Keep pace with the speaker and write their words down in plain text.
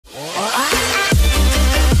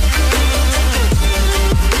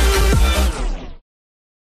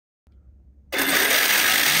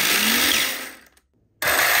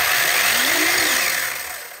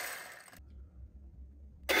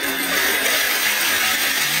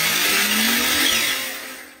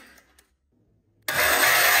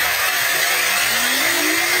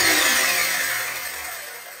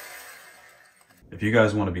If you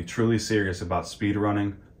guys want to be truly serious about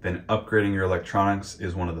speedrunning, then upgrading your electronics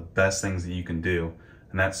is one of the best things that you can do,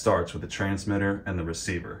 and that starts with the transmitter and the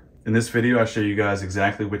receiver. In this video, I show you guys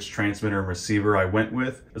exactly which transmitter and receiver I went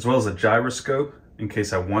with, as well as a gyroscope in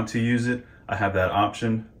case I want to use it. I have that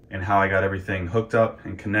option, and how I got everything hooked up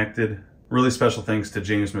and connected. Really special thanks to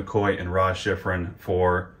James McCoy and Raj Schifrin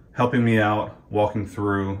for helping me out, walking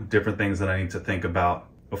through different things that I need to think about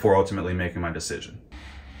before ultimately making my decision.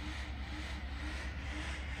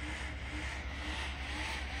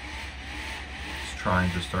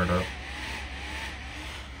 Trying to start up,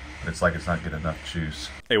 but it's like it's not getting enough juice.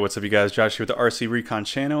 Hey, what's up you guys? Josh here with the RC Recon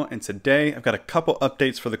channel, and today I've got a couple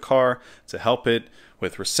updates for the car to help it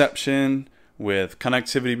with reception, with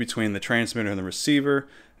connectivity between the transmitter and the receiver,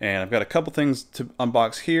 and I've got a couple things to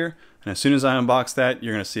unbox here, and as soon as I unbox that,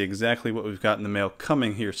 you're going to see exactly what we've got in the mail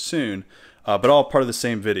coming here soon, but all part of the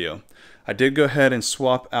same video. I did go ahead and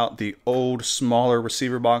swap out the old, smaller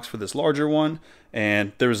receiver box for this larger one,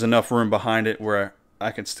 and there was enough room behind it where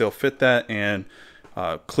I could still fit that, and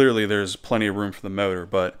clearly there's plenty of room for the motor.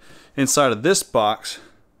 But inside of this box,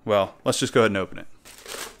 well, let's just go ahead and open it.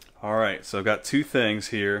 Alright, so I've got two things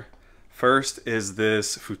here. First is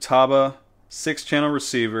this Futaba 6-channel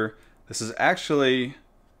receiver. This is actually,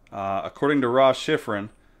 according to Raj Schifrin,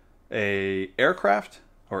 an aircraft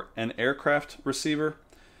receiver.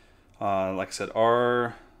 Like I said,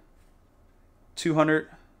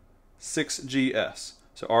 R206GS.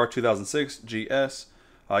 So R2006GS.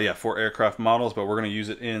 Yeah, for aircraft models, but we're going to use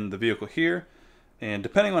it in the vehicle here. And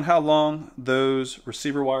depending on how long those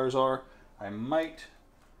receiver wires are, I might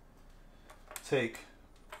take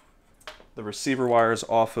the receiver wires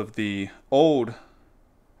off of the old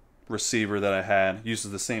receiver that I had.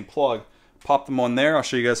 Uses the same plug. Pop them on there. I'll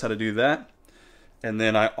show you guys how to do that. And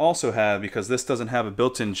then I also have, because this doesn't have a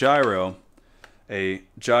built-in gyro, a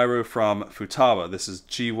gyro from Futaba. This is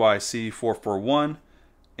GYC441,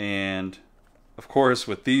 and of course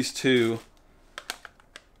with these two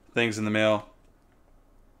things in the mail,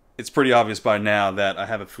 it's pretty obvious by now that I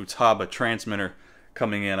have a Futaba transmitter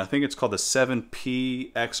coming in. I think it's called the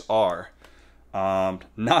 7PXR.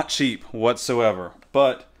 Not cheap whatsoever,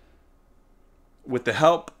 but with the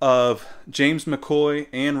help of James McCoy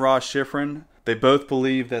and Raj Schifrin, they both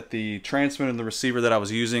believe that the transmitter and the receiver that I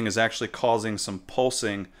was using is actually causing some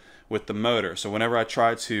pulsing with the motor. So whenever I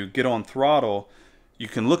try to get on throttle, you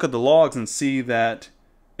can look at the logs and see that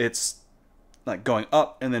it's like going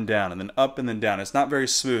up and then down and then up and then down. It's not very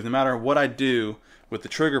smooth. No matter what I do with the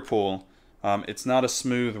trigger pull, it's not a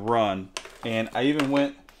smooth run. And I even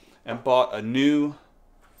went and bought a new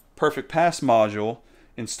Perfect Pass module,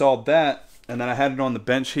 installed that, and then I had it on the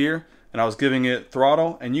bench here, and I was giving it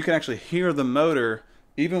throttle, and you can actually hear the motor,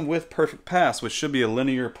 even with Perfect Pass, which should be a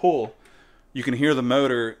linear pull, you can hear the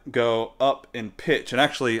motor go up in pitch. And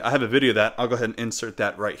actually, I have a video of that. I'll go ahead and insert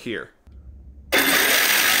that right here.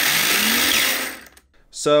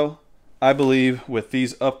 So, I believe with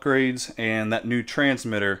these upgrades and that new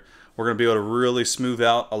transmitter, we're going to be able to really smooth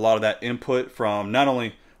out a lot of that input from not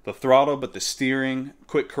only the throttle, but the steering,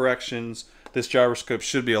 quick corrections. This gyroscope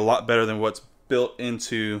should be a lot better than what's built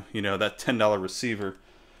into, you know, that $10 receiver.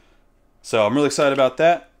 So I'm really excited about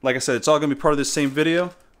that. Like I said, it's all going to be part of this same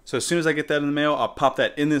video. So as soon as I get that in the mail, I'll pop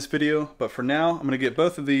that in this video. But for now, I'm going to get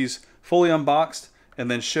both of these fully unboxed and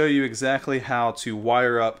then show you exactly how to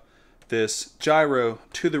wire up this gyro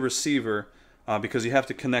to the receiver, because you have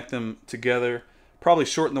to connect them together, probably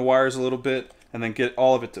shorten the wires a little bit, and then get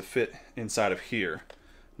all of it to fit inside of here.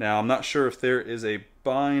 Now, I'm not sure if there is a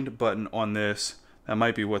bind button on this. That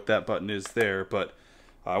might be what that button is there, but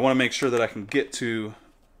I want to make sure that I can get to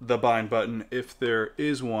the bind button if there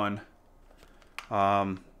is one.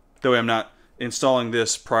 That way I'm not installing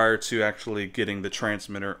this prior to actually getting the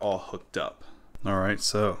transmitter all hooked up. Alright,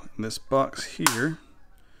 so this box here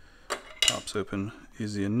pops open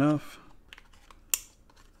easy enough.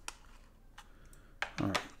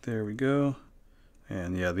 Alright, there we go.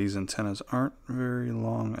 And yeah, these antennas aren't very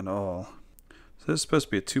long at all. So this is supposed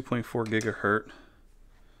to be a 2.4 gigahertz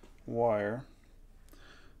wire,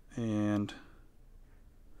 and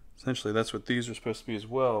essentially that's what these are supposed to be as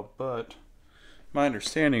well, but my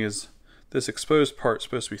understanding is this exposed part is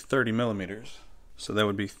supposed to be 30 millimeters, so that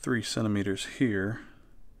would be 3 centimeters here.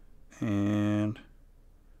 And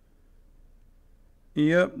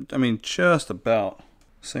yep, I mean just about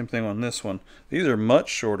same thing on this one. These are much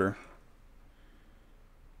shorter.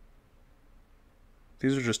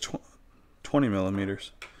 These are just 20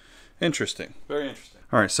 millimeters. Interesting. Very interesting.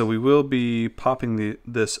 Alright, so we will be popping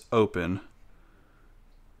this open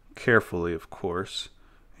carefully, of course,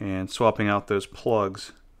 and swapping out those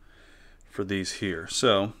plugs for these here.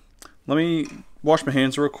 So let me wash my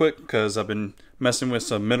hands real quick because I've been messing with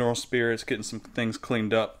some mineral spirits, getting some things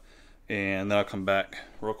cleaned up, and then I'll come back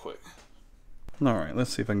real quick. Alright,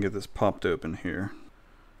 let's see if I can get this popped open here.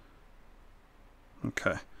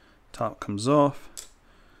 Okay, top comes off.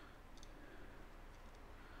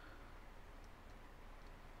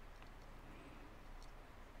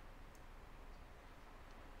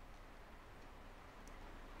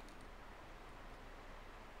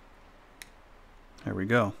 There we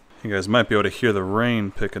go. You guys might be able to hear the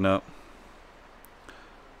rain picking up.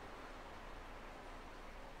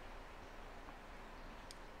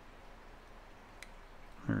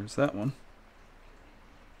 There's that one.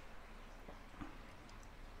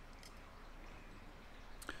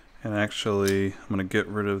 And actually, I'm going to get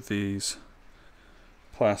rid of these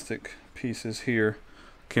plastic pieces here.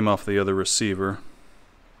 Came off the other receiver.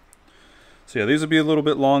 So yeah, these will be a little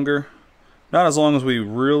bit longer. Not as long as we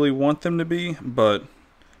really want them to be, but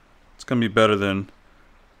it's going to be better than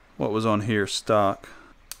what was on here stock.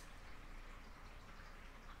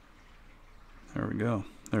 There we go.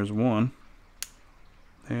 There's one.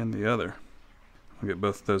 And the other. We'll get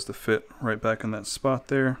both of those to fit right back in that spot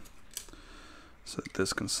there. So that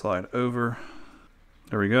this can slide over.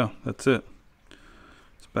 There we go. That's it.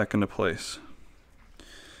 It's back into place.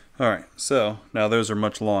 Alright, so now those are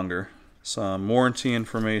much longer. Some warranty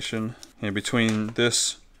information. And between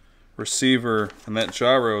this receiver and that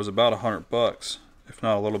gyro is about $100, if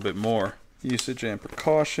not a little bit more. Usage and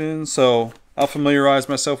precautions. So I'll familiarize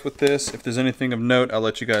myself with this. If there's anything of note, I'll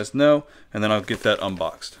let you guys know, and then I'll get that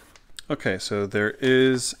unboxed. Okay, so there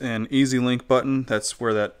is an easy link button. That's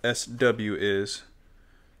where that SW is,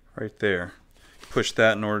 right there. Push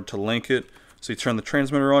that in order to link it. So you turn the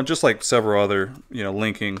transmitter on, just like several other,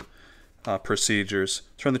 linking procedures.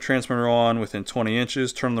 Turn the transmitter on within 20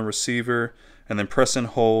 inches, turn on the receiver, and then press and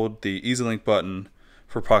hold the easy link button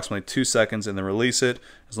for approximately 2 seconds and then release it.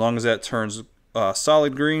 As long as that turns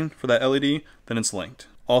solid green for that LED, then it's linked.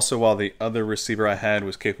 Also, while the other receiver I had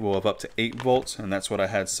was capable of up to 8 volts, and that's what I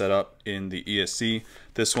had set up in the ESC,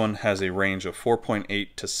 this one has a range of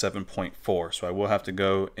 4.8 to 7.4, so I will have to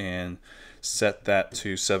go and set that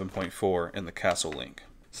to 7.4 in the Castle link.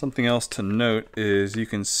 Something else to note is you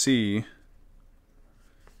can see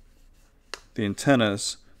the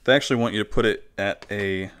antennas. They actually want you to put it at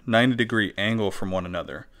a 90-degree angle from one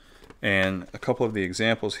another. And a couple of the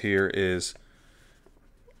examples here is,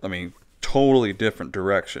 totally different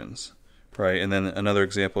directions, right? And then another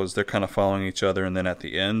example is they're kind of following each other, and then at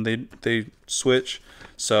the end they switch.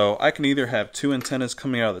 So I can either have 2 antennas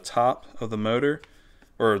coming out of the top of the motor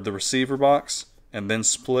or the receiver box and then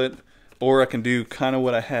split, or I can do kind of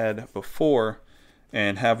what I had before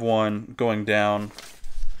and have one going down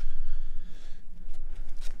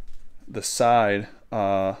the side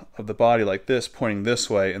of the body like this, pointing this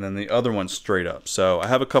way, and then the other one straight up. So I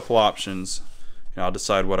have a couple options. I'll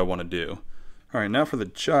decide what I want to do. Alright, now for the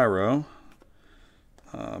gyro.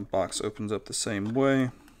 Box opens up the same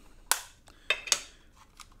way.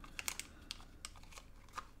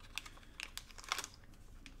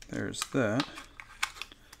 There's that.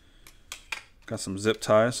 Got some zip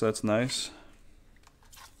ties, so that's nice.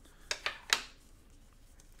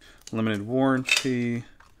 Limited warranty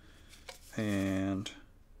and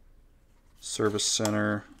service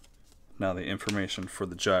center. Now the information for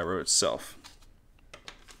the gyro itself.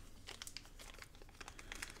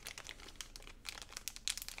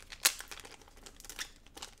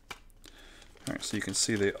 Alright, so you can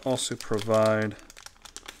see they also provide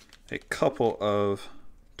a couple of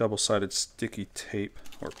double-sided sticky tape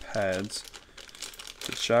or pads.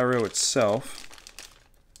 The gyro itself,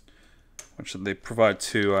 which they provide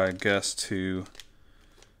 2, I guess, to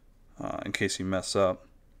in case you mess up.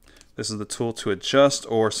 This is the tool to adjust,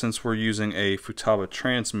 or since we're using a Futaba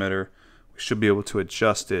transmitter, we should be able to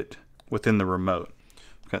adjust it within the remote.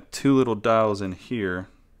 We've got 2 little dials in here.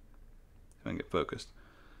 If I can get focused.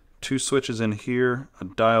 2 switches in here, a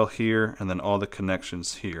dial here, and then all the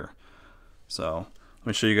connections here. So let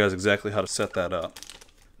me show you guys exactly how to set that up.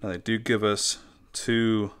 Now they do give us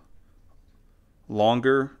 2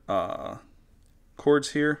 longer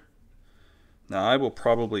cords here. Now I will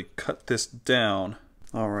probably cut this down.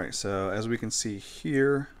 Alright, so as we can see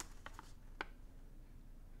here,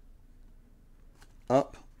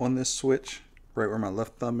 up on this switch, right where my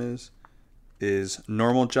left thumb is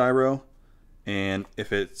normal gyro. And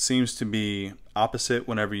if it seems to be opposite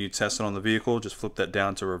whenever you test it on the vehicle, just flip that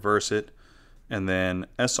down to reverse it. And then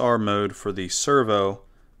SR mode for the servo,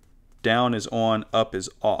 down is on, up is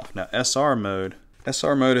off. Now SR mode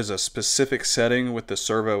is a specific setting with the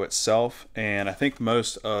servo itself, and I think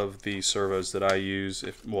most of the servos that I use,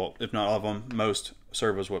 if not all of them, most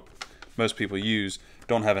servos will most people use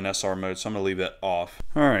don't have an SR mode, so I'm going to leave that off.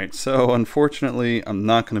 Alright, so unfortunately I'm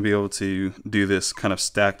not going to be able to do this kind of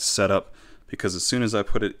stacked setup, because as soon as I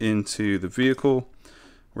put it into the vehicle,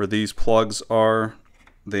 where these plugs are,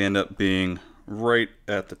 they end up being right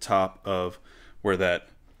at the top of where the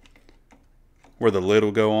lid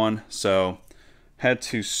will go on. So had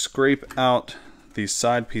to scrape out these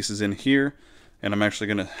side pieces in here, and I'm actually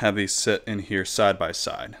going to have these set in here side by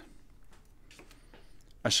side.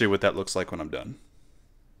 I'll show you what that looks like when I'm done.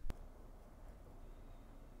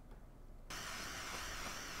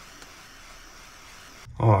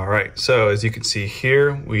 Alright, so as you can see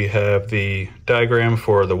here, we have the diagram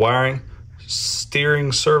for the wiring.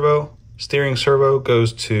 Steering servo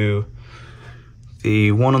goes to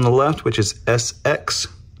the one on the left, which is SX.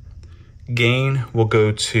 Gain will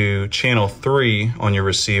go to channel 3 on your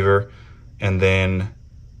receiver, and then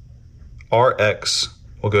RX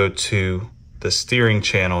will go to the steering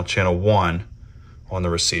channel, channel 1 on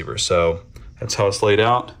the receiver. So that's how it's laid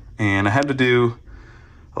out. And I had to do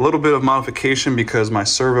a little bit of modification because my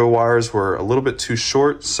servo wires were a little bit too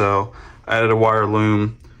short, so I added a wire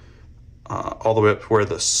loom all the way up where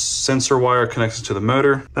the sensor wire connects to the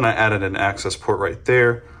motor. Then I added an access port right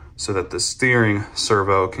there so that the steering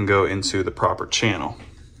servo can go into the proper channel.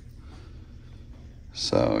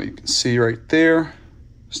 So you can see right there,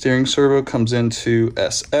 steering servo comes into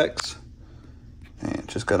SX, and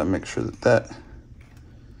just got to make sure that that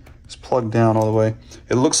is plugged down all the way.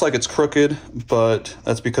 It looks like it's crooked, but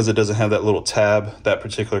that's because it doesn't have that little tab, that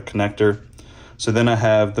particular connector. So then I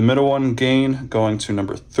have the middle one, gain, going to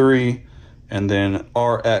number 3, and then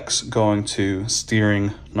RX going to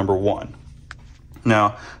steering number 1.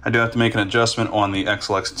 Now, I do have to make an adjustment on the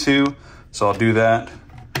XLX2, so I'll do that.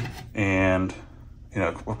 And,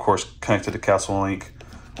 of course, connect to the Castle Link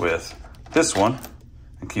with this one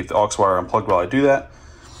and keep the aux wire unplugged while I do that.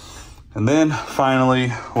 And then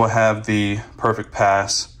finally, we'll have the perfect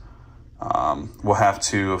pass. We'll have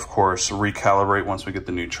to, of course, recalibrate once we get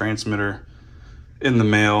the new transmitter in the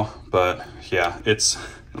mail. But yeah, it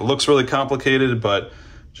looks really complicated, but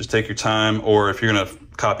just take your time, or if you're gonna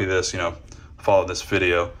copy this, follow this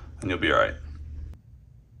video and you'll be all right.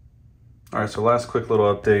 All right, so last quick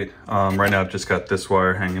little update. Right now I've just got this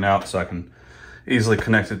wire hanging out so I can easily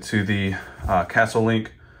connect it to the Castle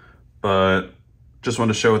Link, but just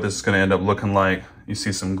wanted to show what this is gonna end up looking like. You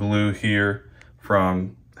see some glue here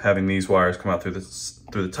from having these wires come out through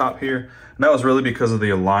the top here. And that was really because of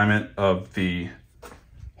the alignment of the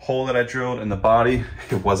hole that I drilled in the body.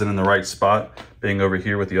 It wasn't in the right spot, being over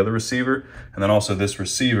here with the other receiver. And then also this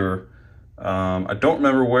receiver, I don't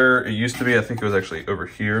remember where it used to be. I think it was actually over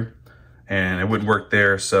here, and it wouldn't work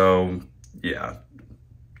there. So yeah,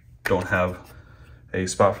 don't have a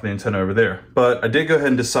spot for the antenna over there. But I did go ahead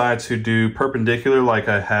and decide to do perpendicular like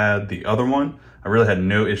I had the other one. I really had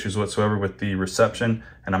no issues whatsoever with the reception,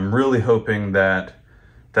 and I'm really hoping that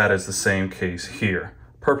that is the same case here.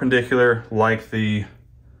 Perpendicular like the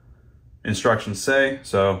instructions say,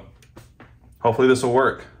 so hopefully this will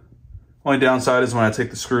work. Only downside is when I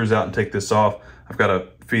take the screws out and take this off, I've got to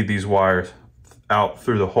feed these wires out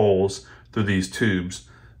through the holes, through these tubes,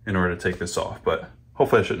 in order to take this off. But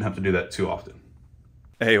hopefully I shouldn't have to do that too often.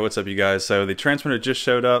 Hey, what's up you guys? So the transmitter just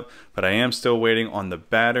showed up, but I am still waiting on the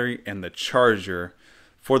battery and the charger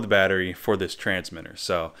for the battery for this transmitter.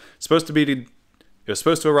 So it's supposed to be, it was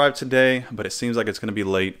supposed to arrive today, but it seems like it's going to be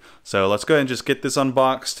late. So let's go ahead and just get this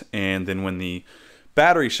unboxed, and then when the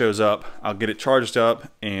battery shows up, I'll get it charged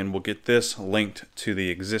up and we'll get this linked to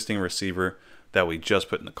the existing receiver that we just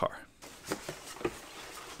put in the car.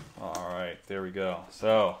 All right, there we go.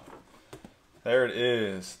 So there it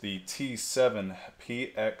is, the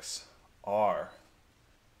T7PXR.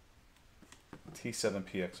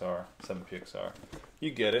 T7PXR, 7PXR.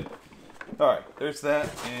 You get it. All right, there's that,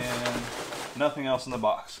 and nothing else in the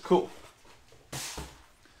box. Cool.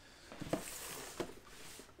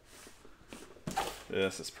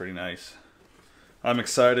 This is pretty nice. I'm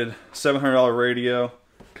excited. $700 radio,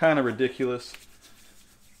 kind of ridiculous,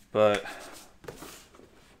 but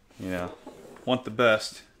want the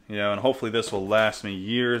best, and hopefully this will last me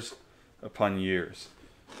years upon years.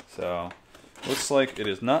 So looks like it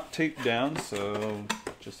is not taped down, so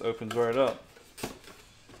it just opens right up.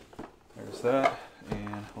 There's that,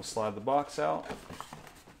 and we'll slide the box out.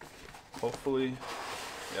 Hopefully,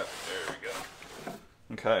 yep, there we go.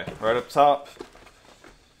 Okay, right up top,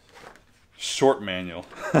 short manual.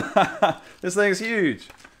 This thing's huge.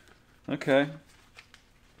 Okay,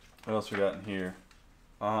 what else we got in here?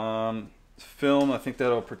 Film, I think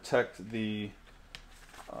that'll protect the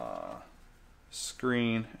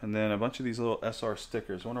screen, and then a bunch of these little SR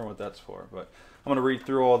stickers. I wonder what that's for, but I'm going to read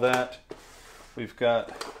through all that. We've got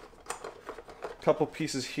a couple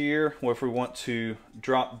pieces here where if we want to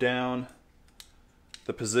drop down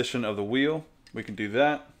the position of the wheel, we can do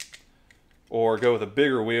that. Or go with a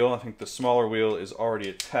bigger wheel. I think the smaller wheel is already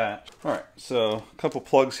attached. Alright, so a couple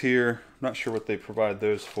plugs here. Not sure what they provide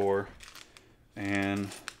those for. And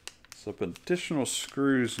some additional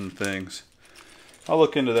screws and things. I'll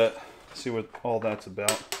look into that, see what all that's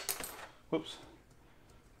about. Whoops.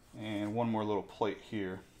 And one more little plate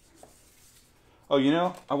here. Oh, you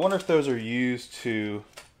know, I wonder if those are used to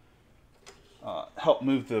help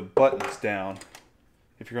move the buttons down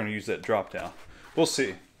if you're going to use that drop down. We'll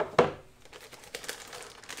see.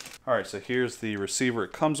 Alright, so here's the receiver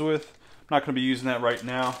it comes with. I'm not going to be using that right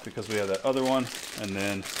now because we have that other one. And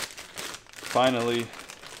then finally,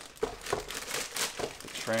 the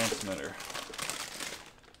transmitter.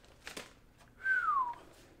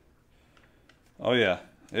 Oh yeah,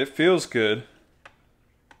 it feels good.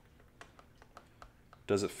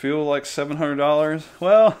 Does it feel like $700?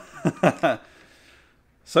 Well,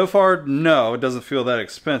 so far, no, it doesn't feel that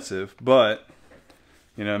expensive, but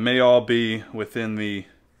you know, it may all be within the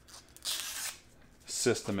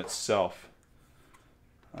system itself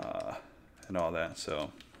and all that.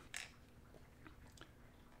 So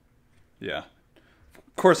yeah,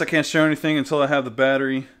 of course I can't show anything until I have the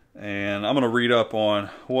battery, and I'm gonna read up on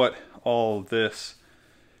what all of this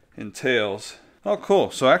entails. Oh cool,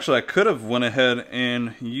 so actually I could have went ahead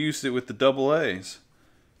and used it with the AA's.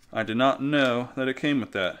 I did not know that it came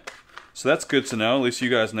with that, so that's good to know. At least you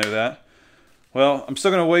guys know that. Well, I'm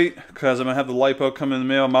still going to wait because I'm going to have the LiPo come in the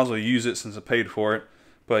mail. I might as well use it since I paid for it.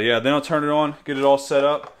 But yeah, then I'll turn it on, get it all set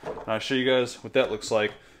up, and I'll show you guys what that looks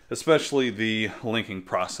like, especially the linking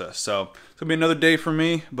process. So it's going to be another day for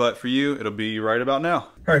me, but for you, it'll be right about now.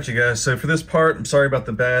 Alright you guys, so for this part, I'm sorry about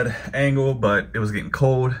the bad angle, but it was getting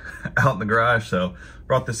cold out in the garage, so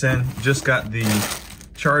brought this in. Just got the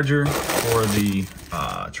charger for the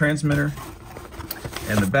transmitter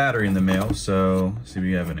and the battery in the mail. So see,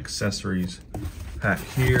 we have an accessories pack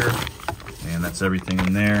here, and that's everything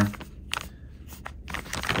in there.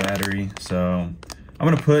 Battery. So I'm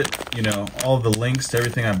gonna put, you know, all the links to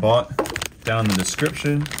everything I bought down in the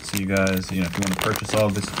description, so you guys, you know, if you want to purchase all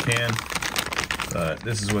of this, you can. But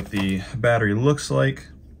this is what the battery looks like.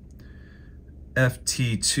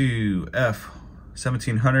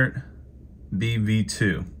 FT2F1700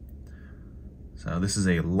 BV2. So this is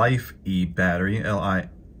a Life E battery,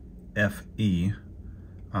 L-I-F-E.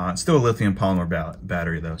 It's still a lithium polymer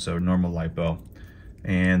battery though, so normal LiPo.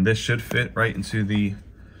 And this should fit right into the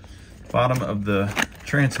bottom of the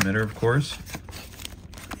transmitter, of course.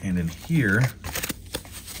 And in here,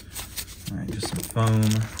 all right, just some foam.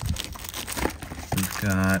 We've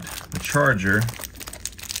got the charger.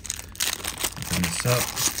 Open this up.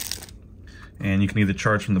 And you can either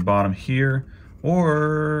charge from the bottom here,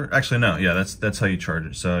 or actually no, yeah, that's how you charge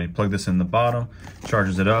it. So you plug this in the bottom,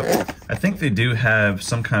 charges it up. I think they do have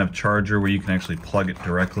some kind of charger where you can actually plug it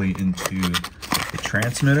directly into the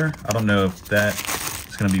transmitter. I don't know if that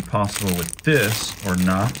is going to be possible with this or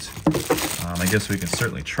not. I guess we can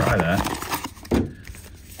certainly try that.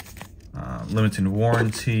 Limited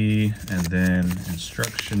warranty, and then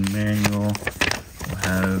instruction manual. We'll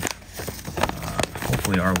have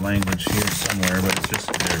hopefully our language here somewhere, but it's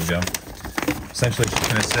just, there we go. Essentially it's just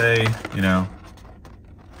going to say, you know,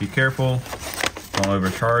 be careful, don't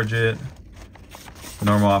overcharge it,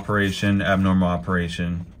 normal operation, abnormal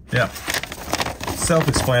operation. Yeah,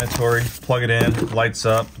 self-explanatory. Plug it in, lights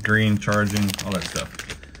up, green, charging, all that stuff.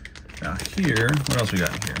 Now here, what else we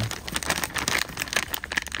got in here?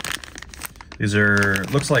 These are,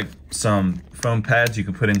 looks like some foam pads you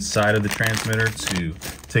can put inside of the transmitter to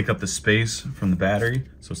take up the space from the battery,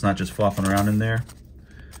 so it's not just flopping around in there.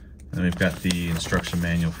 And then we've got the instruction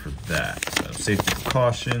manual for that. So safety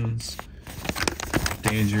precautions,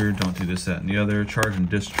 danger, don't do this, that, and the other, charge and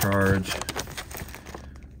discharge.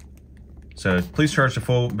 So please charge the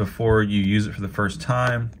full before you use it for the first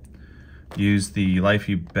time. Use the Life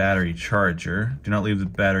E battery charger. Do not leave the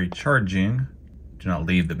battery charging. Do not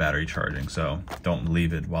leave the battery charging, so don't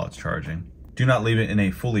leave it while it's charging. Do not leave it in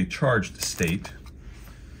a fully charged state.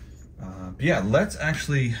 But yeah, let's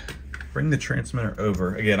actually bring the transmitter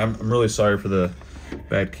over. Again, I'm really sorry for the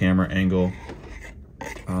bad camera angle.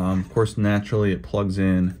 Of course, naturally it plugs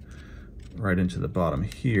in right into the bottom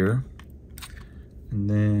here. And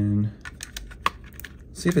then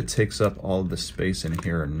see if it takes up all of the space in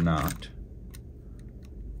here or not.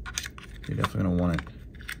 You're definitely gonna want it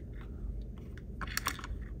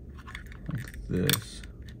like this.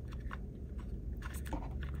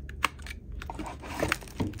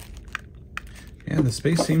 Yeah, And the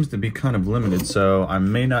space seems to be kind of limited, so I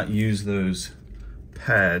may not use those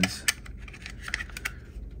pads.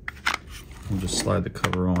 We'll just slide the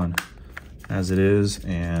cover on as it is,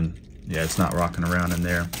 and yeah, it's not rocking around in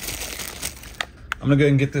there. I'm gonna go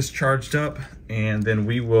ahead and get this charged up, and then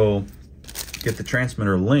we will get the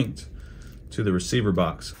transmitter linked to the receiver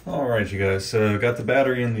box. All right, you guys, so got the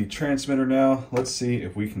battery in the transmitter now. Let's see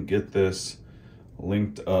if we can get this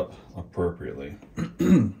linked up appropriately.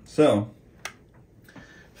 So,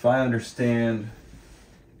 if I understand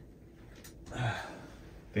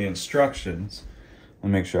the instructions, let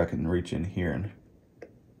me make sure I can reach in here and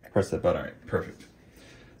press that button. All right, perfect.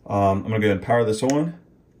 I'm gonna go ahead and power this on.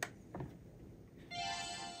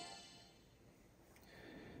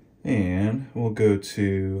 And we'll go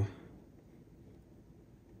to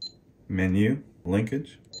menu,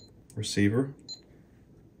 linkage, receiver.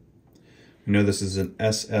 We know this is an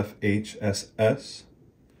SFHSS.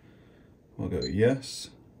 We'll go yes.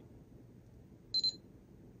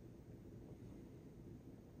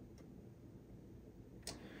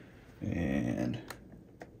 And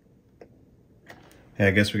hey,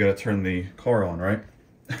 I guess we gotta turn the car on, right?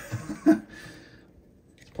 Let's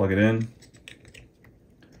plug it in.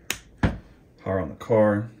 Power on the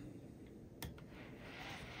car.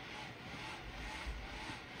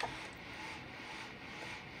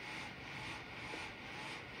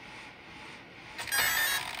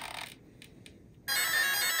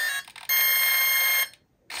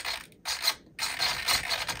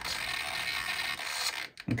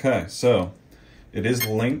 Okay, so it is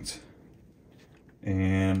linked,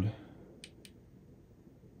 and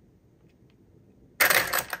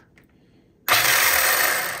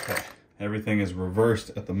okay, everything is reversed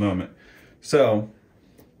at the moment. So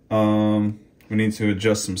we need to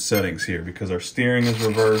adjust some settings here because our steering is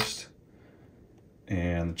reversed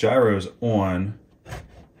and the gyro is on,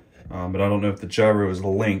 but I don't know if the gyro is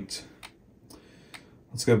linked.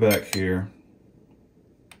 Let's go back here.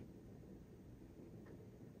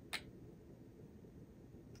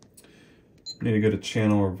 Need to go to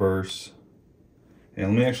channel reverse, and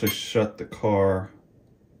let me actually shut the car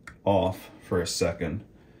off for a second.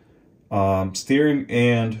 Steering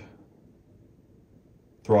and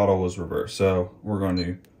throttle was reversed, so we're going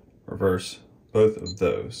to reverse both of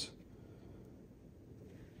those.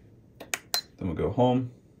 Then we'll go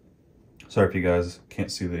home. Sorry if you guys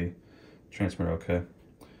can't see the transmitter okay.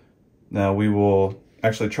 Now we will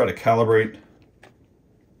actually try to calibrate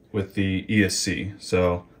with the ESC.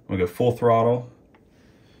 So I'm gonna go full throttle,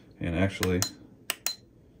 and actually,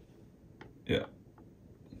 yeah,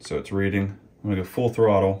 so it's reading. I'm gonna go full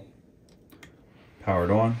throttle,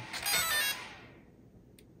 powered on.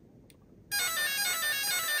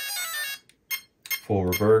 Full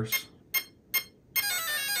reverse,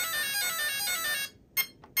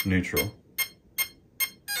 neutral.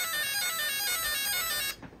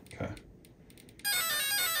 Okay.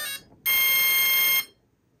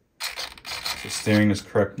 The steering is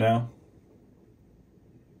correct now.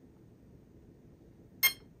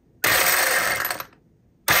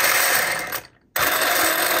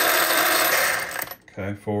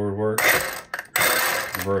 Okay, forward works,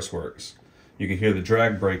 reverse works. You can hear the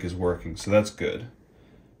drag brake is working, so that's good.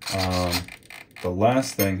 The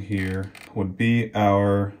last thing here would be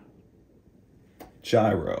our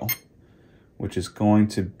gyro, which is going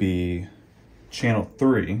to be channel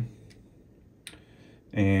 3.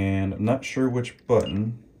 And I'm not sure which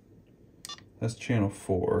button. That's channel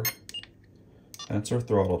 4. That's our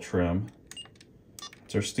throttle trim.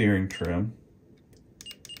 That's our steering trim.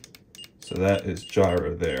 So that is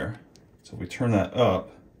gyro there. So if we turn that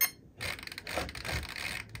up,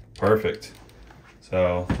 perfect.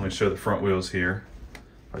 So let me show the front wheels here.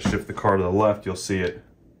 If I shift the car to the left, you'll see it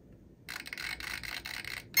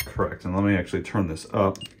correct. And let me actually turn this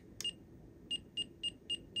up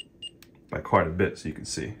by quite a bit so you can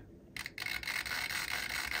see.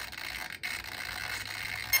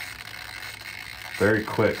 Very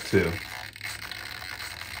quick too.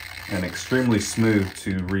 And extremely smooth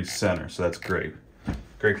to recenter, so that's great.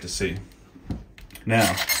 Great to see.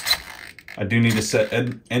 Now, I do need to set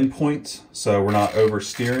endpoints so we're not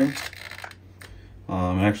oversteering.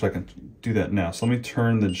 And actually I can do that now. So let me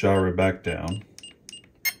turn the gyro back down.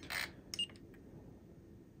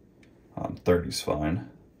 30's fine.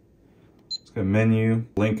 Let's go menu,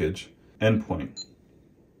 linkage, endpoint.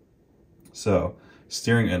 So,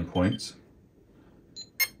 steering endpoints.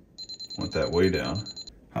 Want that way down.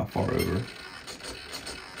 How far over?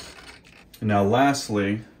 And now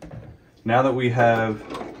lastly, now that we have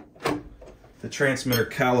the transmitter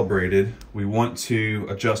calibrated, we want to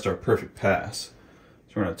adjust our perfect pass.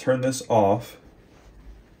 So we're going to turn this off.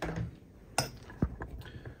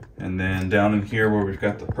 And then down in here where we've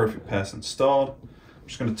got the Perfect Pass installed, I'm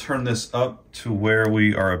just going to turn this up to where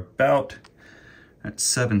we are about at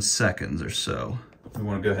 7 seconds or so. We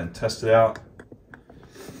want to go ahead and test it out.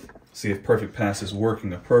 See if Perfect Pass is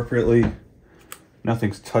working appropriately.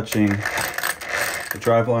 Nothing's touching the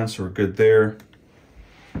drive line, so we're good there.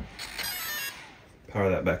 Power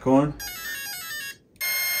that back on.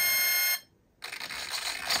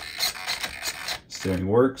 Steering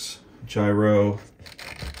works. Gyro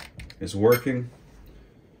is working.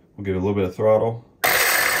 We'll give it a little bit of throttle.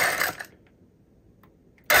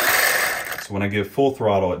 So when I give full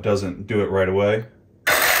throttle, it doesn't do it right away.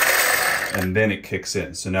 And then it kicks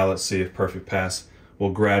in. So now let's see if Perfect Pass will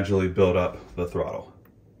gradually build up the throttle.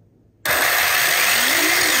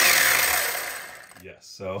 Yes,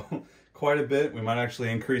 so quite a bit. We might actually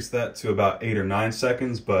increase that to about 8 or 9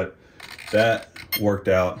 seconds, but that worked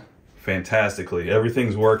out fantastically.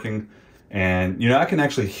 Everything's working. And, you know, I can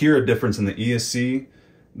actually hear a difference in the ESC.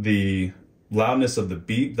 The loudness of the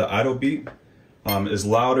beat, the idle beat, is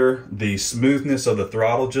louder. The smoothness of the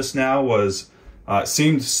throttle just now was,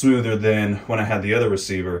 seemed smoother than when I had the other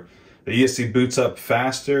receiver. The ESC boots up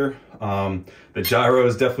faster. The gyro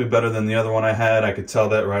is definitely better than the other one I had. I could tell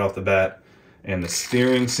that right off the bat. And the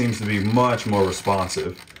steering seems to be much more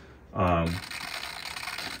responsive.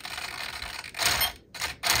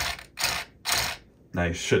 Now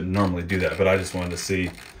you shouldn't normally do that, but I just wanted to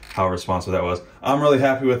see how responsive that was. I'm really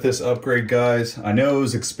happy with this upgrade, guys. I know it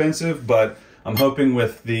was expensive, but I'm hoping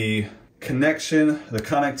with the connection, the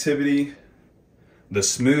connectivity, the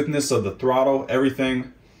smoothness of the throttle,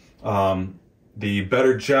 everything, the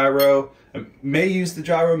better gyro. I may use the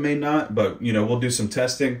gyro, may not, but you know, we'll do some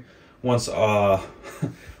testing once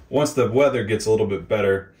once the weather gets a little bit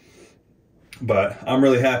better. But I'm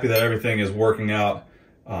really happy that everything is working out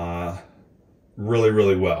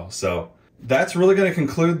really well. So that's really going to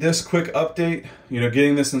conclude this quick update. You know,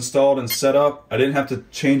 getting this installed and set up. I didn't have to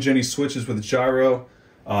change any switches with gyro,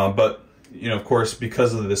 but you know, of course,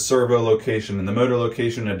 because of the servo location and the motor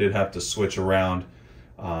location, I did have to switch around.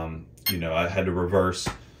 You know, I had to reverse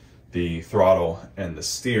the throttle and the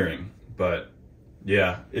steering. But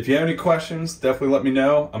yeah, if you have any questions, definitely let me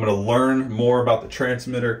know. I'm going to learn more about the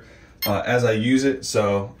transmitter as I use it.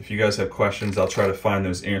 So if you guys have questions, I'll try to find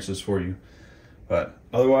those answers for you. But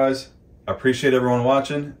otherwise, I appreciate everyone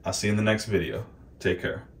watching. I'll see you in the next video. Take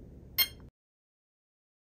care.